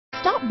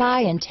Stop by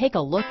and take a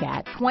look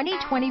at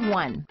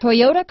 2021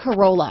 Toyota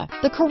Corolla.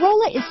 The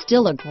Corolla is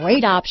still a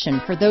great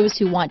option for those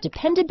who want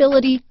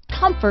dependability,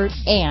 comfort,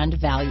 and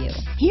value.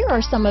 Here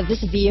are some of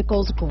this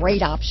vehicle's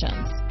great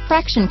options: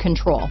 traction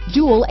control,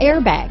 dual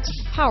airbags,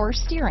 power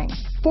steering,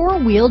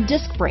 four-wheel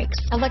disc brakes,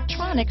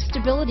 electronic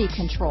stability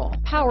control,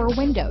 power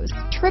windows,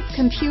 trip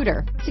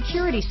computer,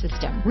 security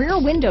system,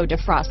 rear window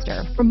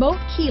defroster, remote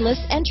keyless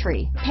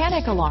entry,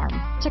 panic alarm,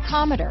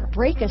 tachometer,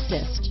 brake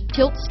assist,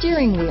 tilt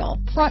steering wheel,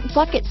 front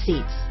bucket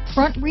seats,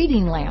 front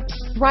reading lamps,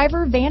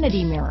 driver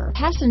vanity mirror,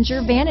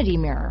 passenger vanity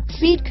mirror,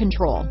 speed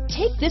control.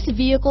 Take this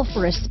vehicle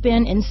for a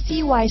spin and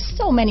see why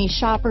so many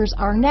shoppers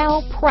are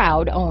now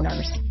proud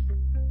owners.